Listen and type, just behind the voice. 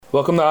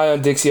Welcome to Eye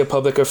on Dixie, a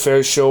public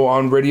affairs show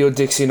on Radio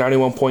Dixie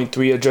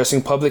 91.3,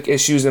 addressing public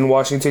issues in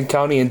Washington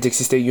County and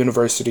Dixie State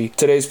University.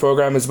 Today's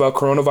program is about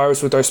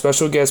coronavirus with our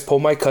special guest,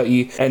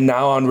 Pomaikai. And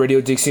now on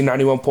Radio Dixie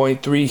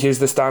 91.3, here's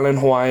the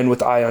StylinHawaiian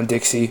with Eye on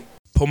Dixie.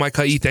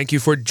 Pomaikai, thank you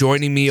for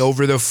joining me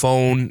over the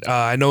phone.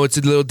 I know it's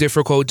a little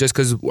difficult just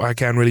because I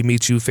can't really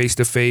meet you face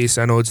to face.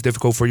 I know it's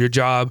difficult for your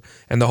job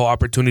and the whole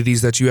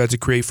opportunities that you had to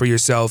create for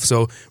yourself.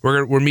 So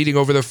we're meeting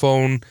over the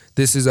phone.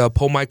 This is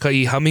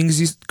Pomaikai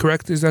Hummings,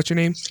 correct? Is that your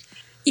name?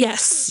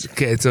 Yes.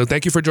 Okay, so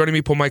thank you for joining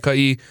me,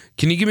 Pomaikai.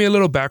 Can you give me a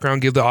little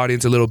background, give the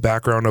audience a little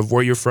background of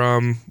where you're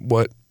from,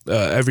 what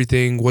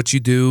everything, what you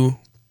do?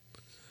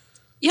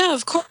 Yeah,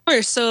 of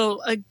course.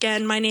 So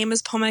again, my name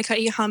is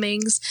Pomaikai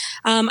Hummings.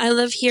 I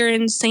live here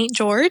in St.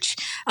 George,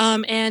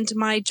 and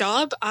my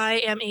job,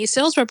 I am a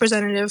sales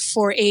representative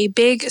for a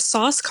big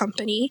sauce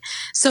company.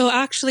 So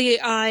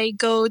actually, I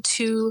go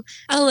to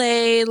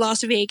LA,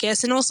 Las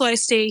Vegas, and also I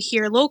stay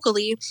here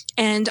locally,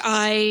 and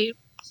I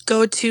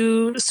go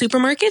to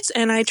supermarkets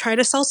and I try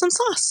to sell some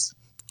sauce.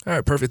 All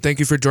right, perfect. Thank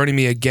you for joining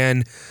me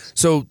again.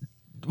 So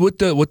with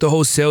the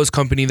whole sales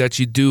company that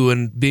you do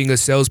and being a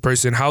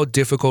salesperson, how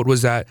difficult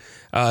was that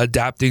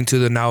adapting to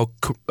the now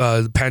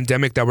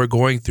pandemic that we're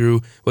going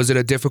through? Was it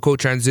a difficult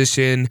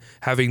transition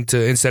having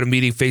to, instead of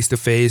meeting face to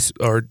face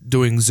or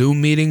doing Zoom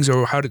meetings,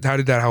 or how did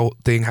that whole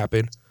thing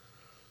happen?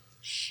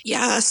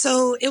 Yeah,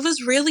 so it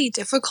was really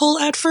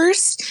difficult at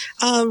first.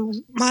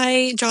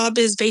 My job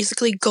is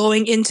basically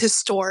going into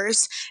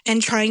stores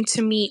and trying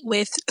to meet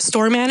with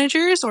store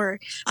managers or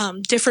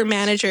different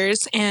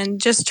managers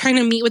and just trying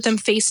to meet with them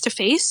face to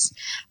face.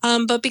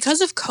 But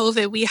because of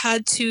COVID, we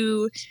had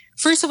to,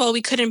 first of all,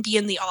 we couldn't be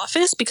in the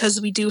office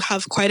because we do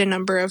have quite a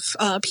number of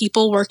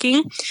people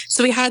working.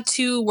 So we had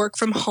to work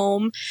from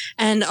home.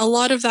 And a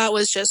lot of that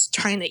was just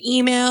trying to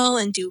email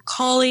and do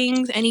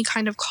calling, any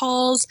kind of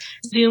calls,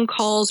 Zoom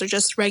calls, or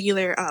just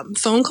regular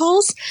phone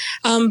calls.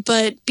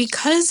 But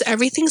because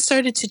everything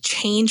started to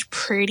change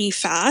pretty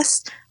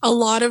fast, a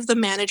lot of the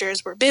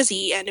managers were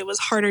busy and it was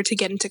harder to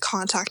get into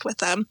contact with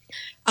them.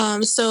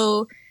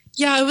 So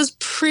yeah, it was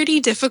pretty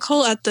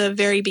difficult at the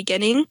very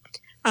beginning.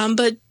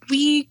 But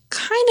we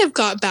kind of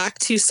got back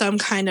to some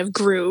kind of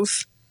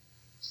groove.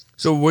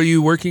 So were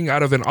you working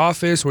out of an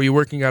office? Were you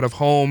working out of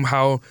home?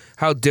 How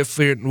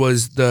different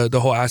was the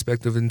whole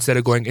aspect of, instead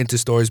of going into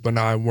stores, but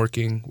now were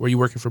you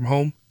working from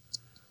home?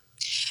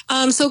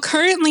 So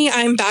currently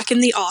I'm back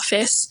in the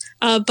office,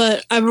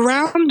 but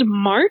around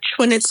March,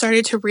 when it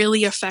started to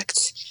really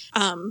affect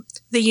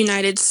the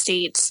United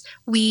States,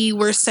 we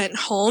were sent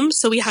home.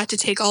 So we had to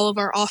take all of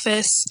our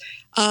office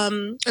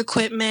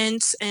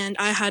equipment, and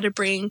I had to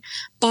bring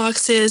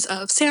boxes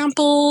of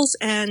samples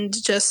and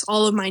just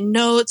all of my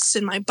notes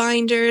and my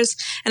binders,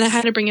 and I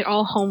had to bring it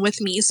all home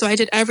with me. So I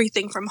did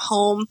everything from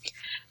home.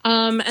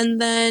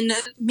 And then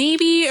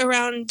maybe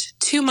around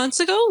 2 months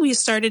ago, we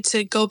started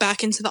to go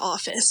back into the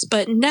office,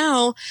 but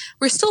now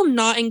we're still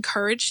not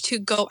encouraged to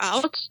go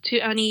out to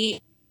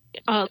any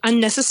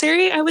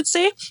unnecessary, I would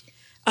say,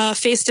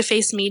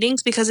 face-to-face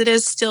meetings, because it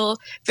is still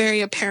very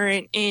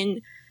apparent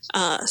in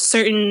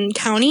certain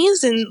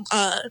counties and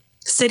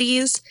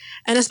cities,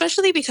 and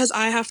especially because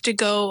I have to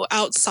go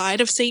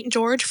outside of St.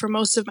 George for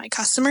most of my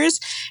customers.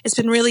 It's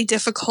been really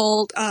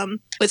difficult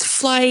with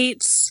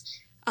flights,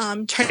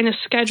 trying to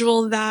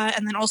schedule that,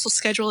 and then also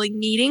scheduling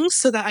meetings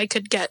so that I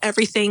could get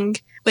everything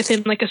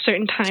within like a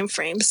certain time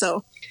frame.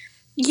 So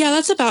yeah,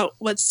 that's about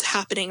what's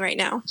happening right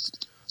now.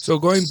 So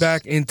going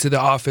back into the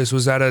office,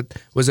 was that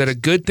a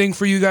good thing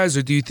for you guys,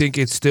 or do you think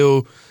it's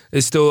still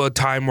a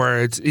time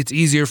where it's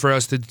easier for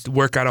us to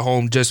work out of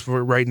home, just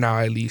for right now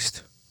at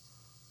least?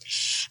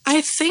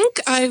 I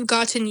think I've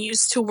gotten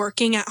used to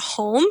working at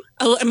home,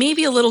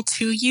 maybe a little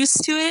too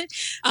used to it.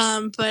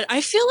 But I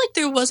feel like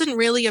there wasn't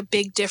really a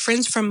big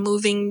difference from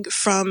moving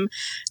from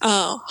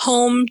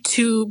home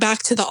to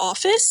back to the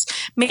office,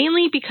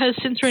 mainly because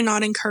since we're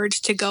not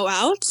encouraged to go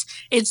out,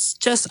 it's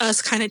just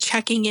us kind of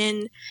checking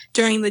in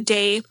during the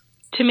day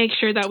to make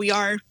sure that we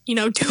are,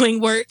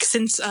 doing work,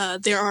 since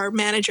there are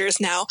managers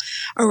now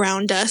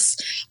around us.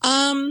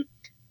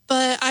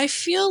 But I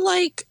feel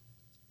like,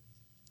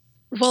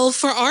 well,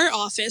 for our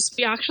office,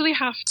 we actually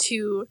have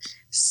to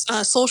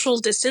social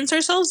distance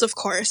ourselves, of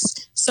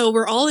course. So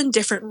we're all in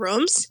different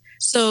rooms.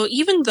 So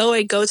even though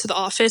I go to the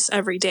office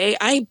every day,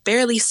 I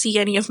barely see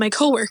any of my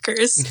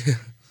coworkers.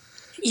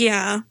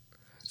 Yeah.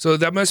 So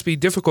that must be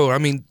difficult. I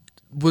mean,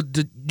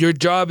 with your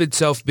job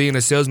itself being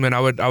a salesman, I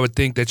would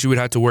think that you would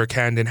have to work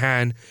hand in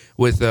hand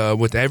with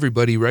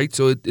everybody, right?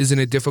 So isn't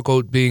it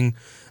difficult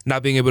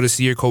not being able to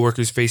see your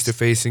coworkers face to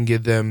face and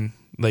give them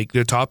like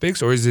their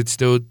topics, or is it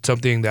still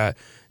something that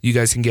you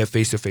guys can get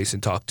face to face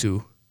and talk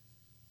to?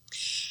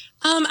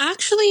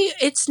 Actually,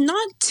 it's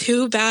not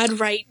too bad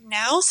right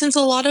now, since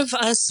a lot of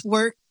us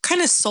work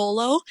kind of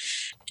solo,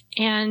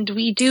 and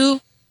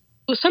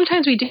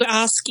sometimes we do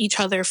ask each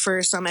other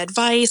for some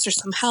advice or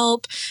some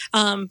help,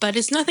 but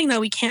it's nothing that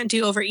we can't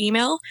do over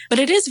email. But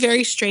it is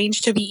very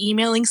strange to be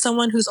emailing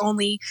someone who's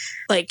only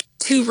like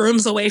 2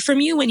 rooms away from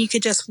you when you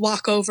could just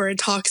walk over and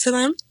talk to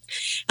them.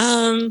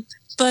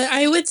 But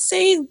I would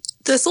say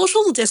the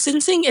social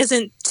distancing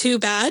isn't too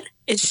bad.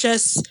 It's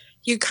just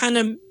you kind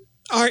of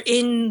are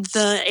in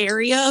the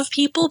area of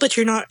people, but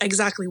you're not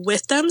exactly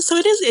with them. So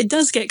it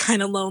does get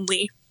kind of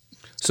lonely.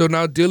 So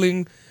now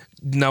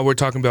we're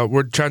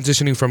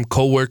transitioning from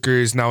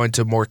coworkers now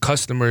into more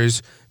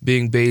customers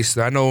being based.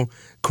 I know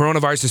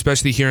coronavirus,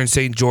 especially here in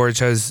St. George,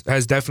 has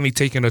definitely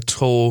taken a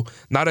toll.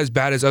 Not as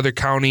bad as other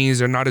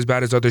counties or not as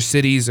bad as other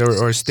cities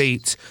or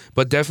states,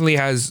 but definitely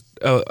has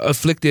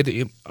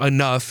afflicted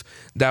enough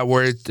that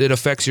where it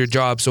affects your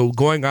job. So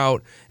going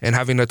out and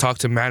having to talk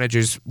to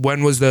managers,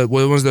 when was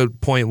the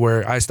point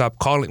where you stopped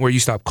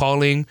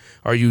calling?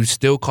 Are you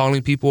still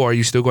calling people? Are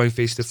you still going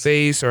face to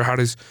face? Or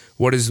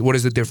what is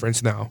the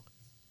difference now?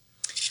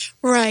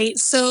 Right.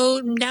 So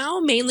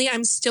now mainly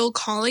I'm still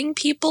calling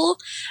people.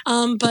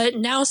 But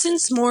now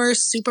since more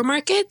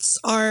supermarkets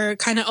are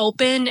kind of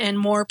open and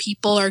more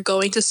people are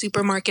going to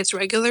supermarkets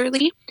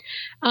regularly,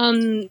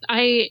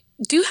 I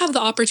do have the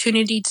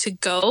opportunity to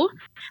go.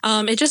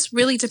 It just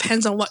really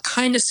depends on what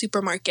kind of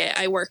supermarket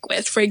I work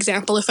with. For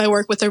example, if I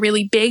work with a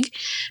really big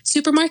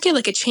supermarket,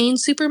 like a chain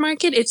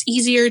supermarket, it's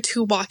easier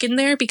to walk in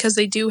there because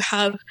they do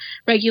have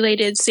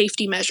regulated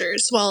safety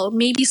measures. While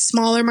maybe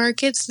smaller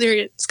markets,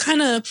 it's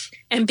kind of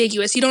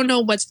ambiguous. You don't know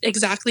what's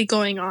exactly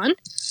going on.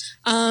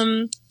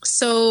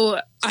 So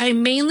I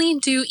mainly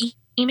do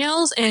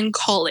emails and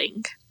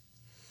calling.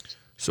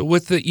 So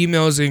with the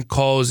emails and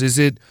calls,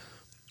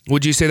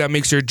 would you say that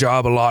makes your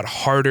job a lot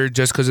harder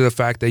just because of the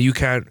fact that you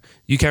can't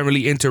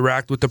really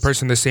interact with the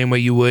person the same way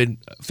you would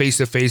face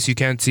to face? You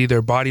can't see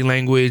their body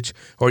language,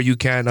 or you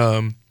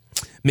can't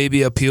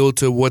maybe appeal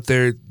to what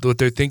they're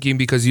thinking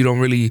because you don't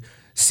really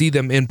see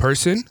them in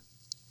person?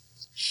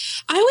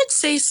 I would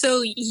say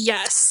so,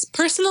 yes.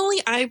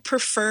 Personally, I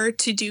prefer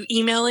to do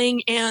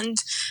emailing and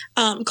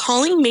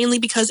calling mainly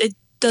because it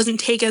doesn't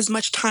take as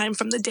much time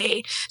from the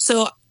day.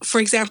 So, for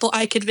example,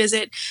 I could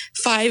visit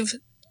 5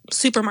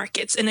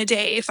 supermarkets in a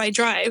day if I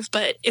drive,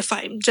 but if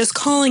I'm just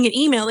calling and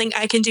emailing,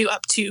 I can do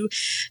up to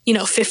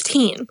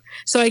 15.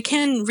 So I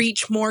can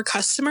reach more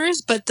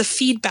customers, but the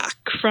feedback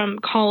from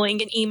calling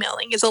and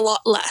emailing is a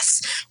lot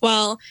less.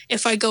 While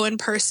if I go in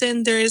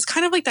person, there is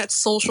kind of like that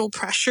social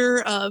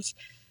pressure of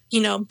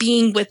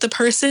being with the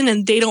person,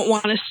 and they don't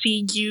want to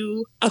see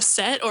you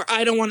upset, or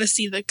I don't want to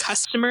see the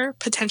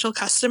potential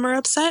customer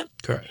upset.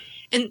 Correct.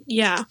 And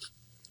yeah,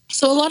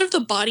 so a lot of the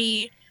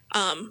body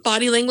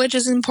language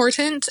is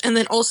important. And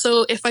then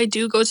also, if I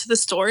do go to the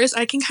stores,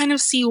 I can kind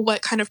of see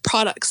what kind of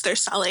products they're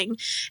selling.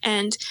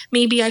 And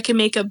maybe I can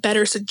make a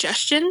better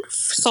suggestion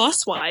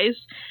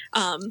sauce-wise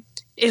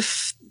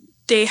if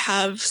they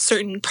have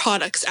certain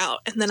products out.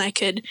 And then I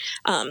could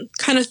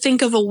kind of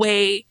think of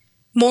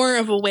more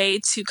of a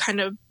way to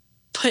kind of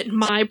put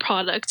my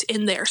product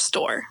in their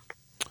store.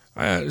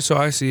 So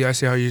I see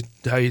how you're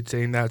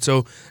saying that.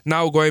 So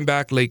now going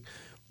back, like,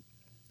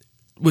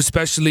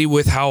 especially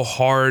with how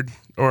hard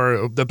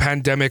or the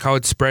pandemic, how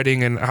it's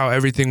spreading, and how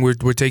everything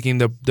we're taking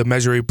the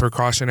measuring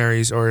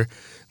precautionaries, or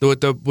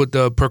with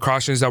the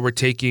precautions that we're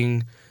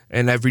taking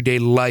in everyday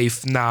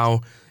life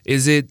now,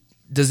 does it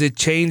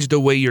change the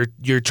way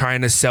you're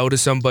trying to sell to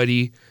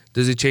somebody?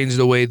 Does it change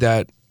the way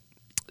that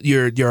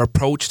your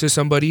approach to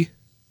somebody?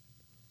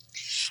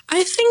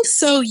 I think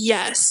so,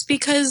 yes,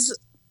 because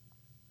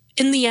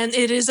in the end,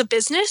 it is a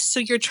business, so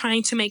you're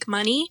trying to make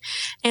money.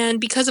 And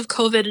because of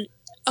COVID,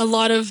 a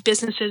lot of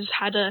businesses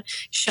had to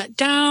shut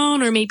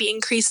down or maybe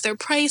increase their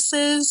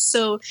prices.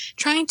 So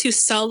trying to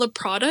sell the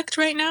product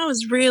right now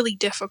is really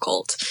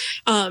difficult.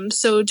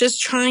 So just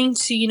trying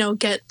to,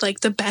 get like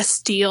the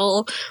best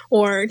deal,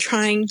 or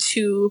trying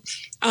to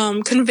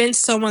convince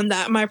someone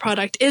that my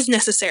product is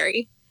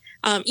necessary.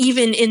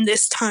 Even in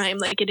this time,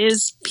 like it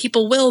is,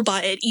 people will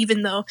buy it,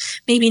 even though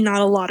maybe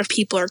not a lot of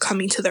people are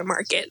coming to their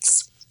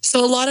markets.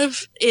 So a lot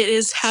of it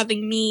is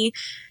having me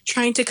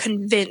trying to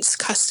convince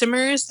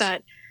customers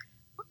that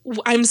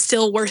I'm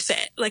still worth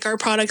it. Like our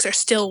products are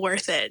still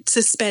worth it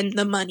to spend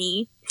the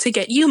money to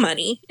get you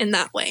money in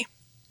that way.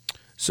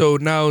 So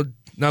now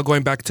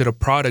going back to the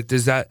product,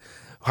 is that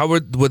how were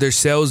their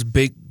sales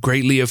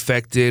greatly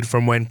affected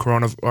from when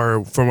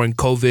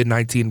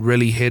COVID-19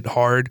 really hit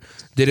hard?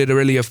 Did it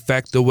really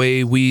affect the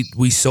way we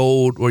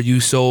sold, or you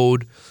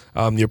sold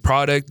your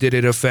product? Did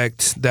it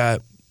affect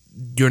that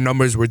your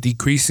numbers were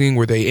decreasing?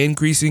 Were they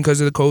increasing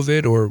because of the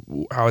COVID, or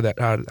how did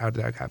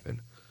that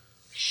happen?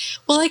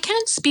 Well, I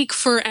can't speak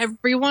for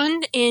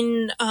everyone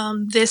in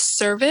this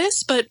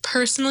service, but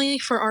personally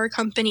for our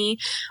company,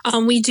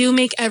 we do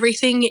make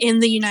everything in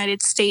the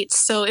United States.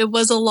 So it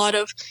was a lot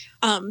of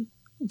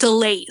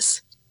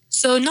delays.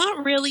 So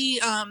not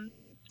really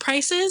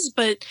prices,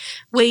 but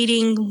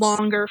waiting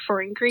longer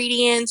for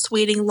ingredients,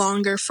 waiting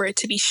longer for it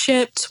to be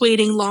shipped,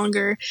 waiting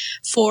longer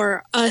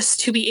for us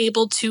to be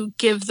able to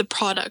give the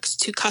products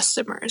to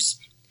customers.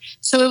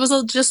 So it was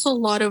just a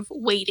lot of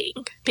waiting,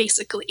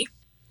 basically.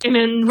 And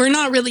then we're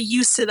not really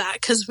used to that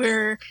because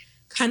we're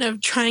kind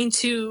of trying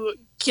to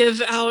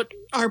give out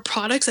our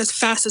products as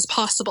fast as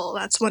possible.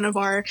 That's one of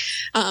our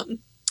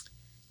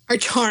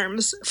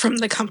charms from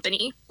the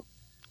company.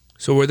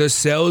 So were the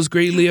sales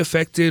greatly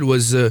affected?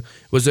 Was it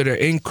an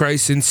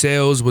increase in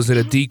sales? Was it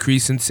a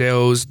decrease in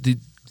sales?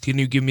 Can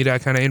you give me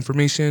that kind of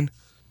information?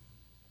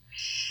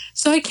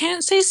 So I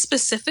can't say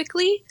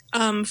specifically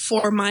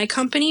for my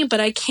company, but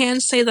I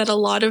can say that a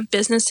lot of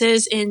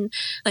businesses in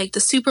like the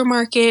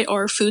supermarket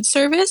or food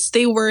service,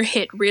 they were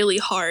hit really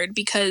hard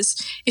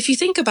because if you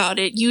think about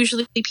it,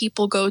 usually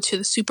people go to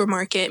the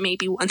supermarket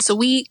maybe once a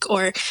week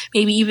or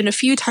maybe even a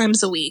few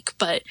times a week.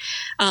 But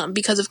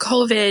because of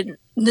COVID,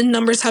 the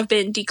numbers have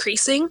been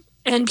decreasing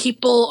and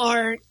people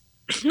are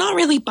not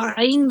really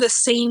buying the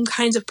same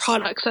kinds of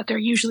products that they're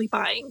usually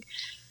buying.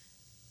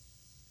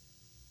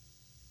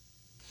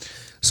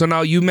 So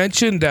now you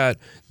mentioned that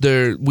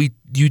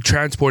you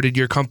transported,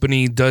 your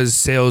company does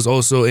sales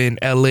also in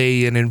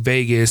LA and in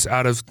Vegas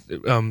out of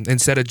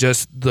instead of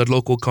just the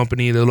local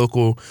company, the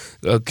local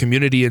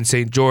community in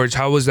St. George.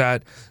 How was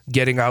that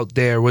getting out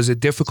there? Was it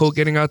difficult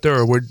getting out there,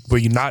 or were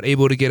you not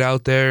able to get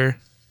out there?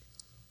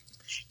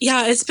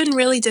 Yeah, it's been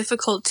really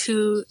difficult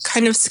to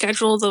kind of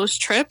schedule those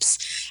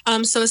trips.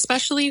 So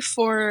especially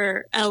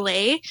for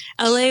LA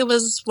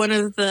was one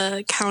of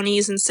the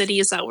counties and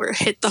cities that were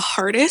hit the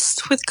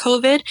hardest with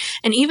COVID.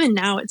 And even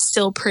now it's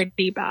still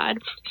pretty bad.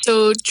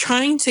 So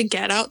trying to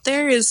get out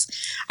there is,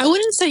 I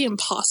wouldn't say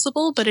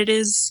impossible, but it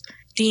is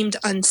deemed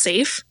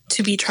unsafe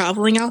to be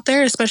traveling out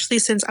there, especially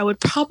since I would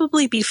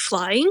probably be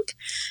flying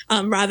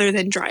rather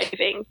than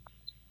driving.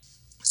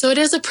 So it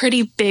is a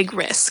pretty big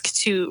risk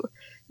to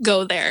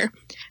go there.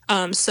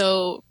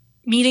 So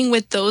meeting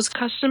with those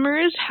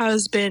customers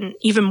has been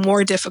even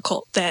more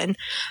difficult than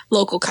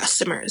local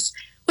customers.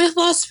 With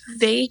Las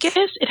Vegas,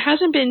 it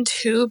hasn't been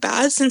too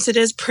bad since it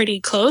is pretty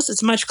close.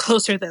 It's much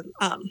closer than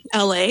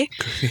LA.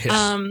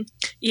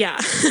 Yeah.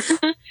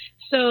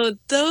 So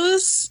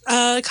those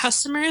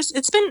customers,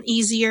 it's been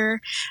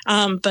easier.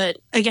 But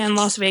again,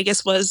 Las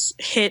Vegas was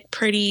hit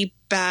pretty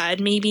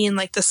bad, maybe in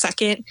like the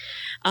second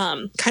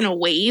kind of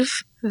wave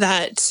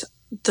that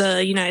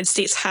the United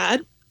States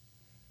had.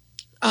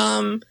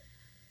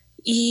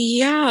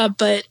 Yeah,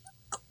 but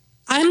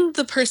I'm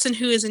the person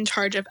who is in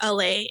charge of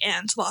LA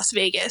and Las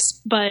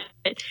Vegas, but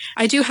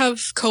I do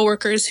have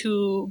coworkers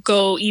who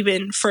go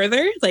even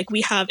further. Like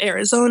we have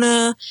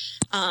Arizona,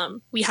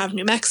 we have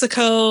New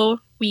Mexico,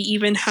 we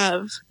even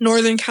have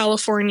Northern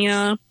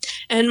California,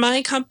 and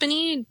my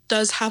company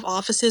does have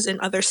offices in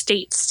other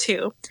states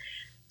too.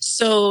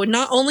 So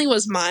not only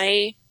was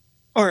my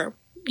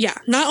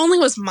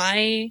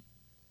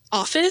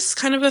office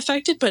kind of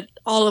affected, but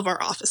all of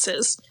our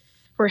offices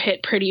were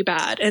hit pretty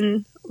bad.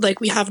 And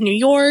like we have New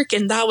York,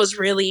 and that was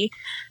really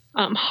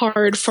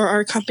hard for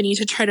our company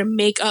to try to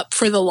make up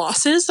for the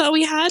losses that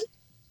we had.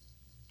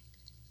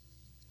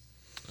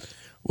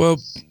 Well,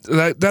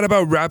 that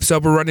about wraps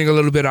up. We're running a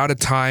little bit out of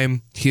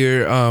time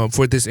here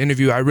for this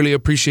interview. I really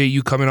appreciate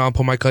you coming on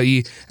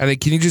Pomaikai. And then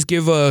can you just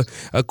give a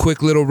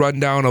quick little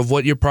rundown of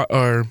what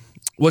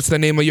what's the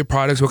name of your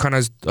products? What kind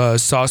of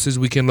sauces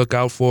we can look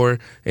out for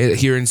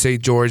here in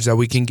St. George that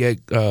we can get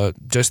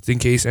just in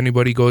case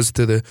anybody goes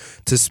to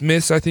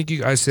Smith's? I think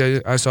I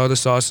saw the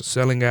sauce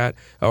selling at,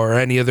 or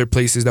any other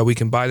places that we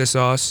can buy the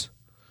sauce.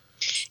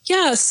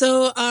 Yeah,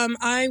 so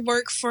I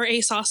work for a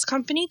sauce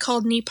company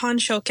called Nippon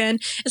Shoken.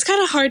 It's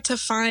kind of hard to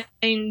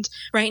find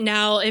right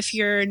now if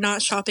you're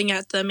not shopping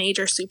at the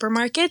major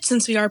supermarkets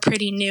since we are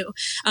pretty new.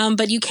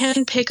 But you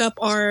can pick up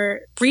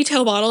our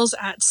retail bottles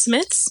at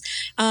Smith's.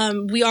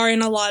 We are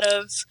in a lot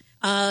of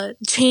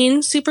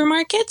chain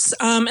supermarkets.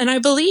 And I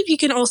believe you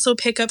can also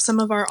pick up some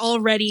of our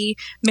already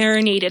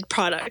marinated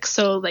products.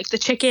 So like the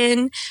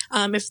chicken,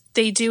 if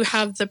they do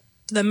have the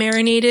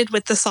marinated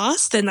with the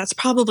sauce, then that's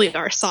probably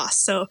our sauce.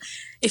 So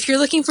if you're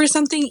looking for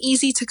something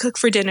easy to cook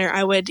for dinner,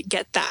 I would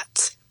get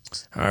that.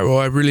 All right. Well,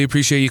 I really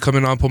appreciate you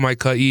coming on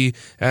Pomaikai,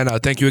 and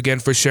thank you again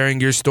for sharing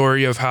your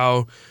story of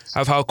how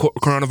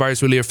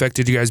coronavirus really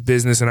affected you guys'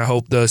 business. And I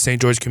hope the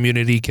St. George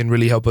community can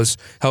really help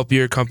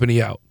your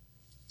company out.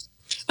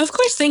 Of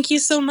course. Thank you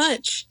so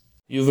much.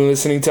 You've been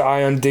listening to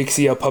Eye on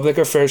Dixie, a public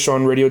affairs show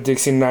on Radio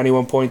Dixie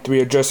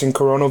 91.3, addressing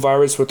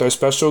coronavirus with our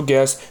special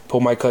guest,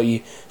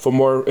 Pomaikai. For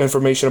more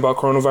information about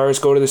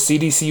coronavirus, go to the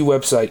CDC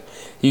website.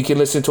 You can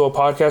listen to a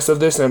podcast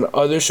of this and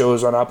other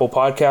shows on Apple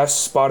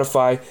Podcasts,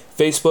 Spotify,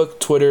 Facebook,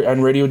 Twitter,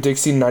 and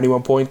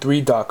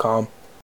RadioDixie91.3.com.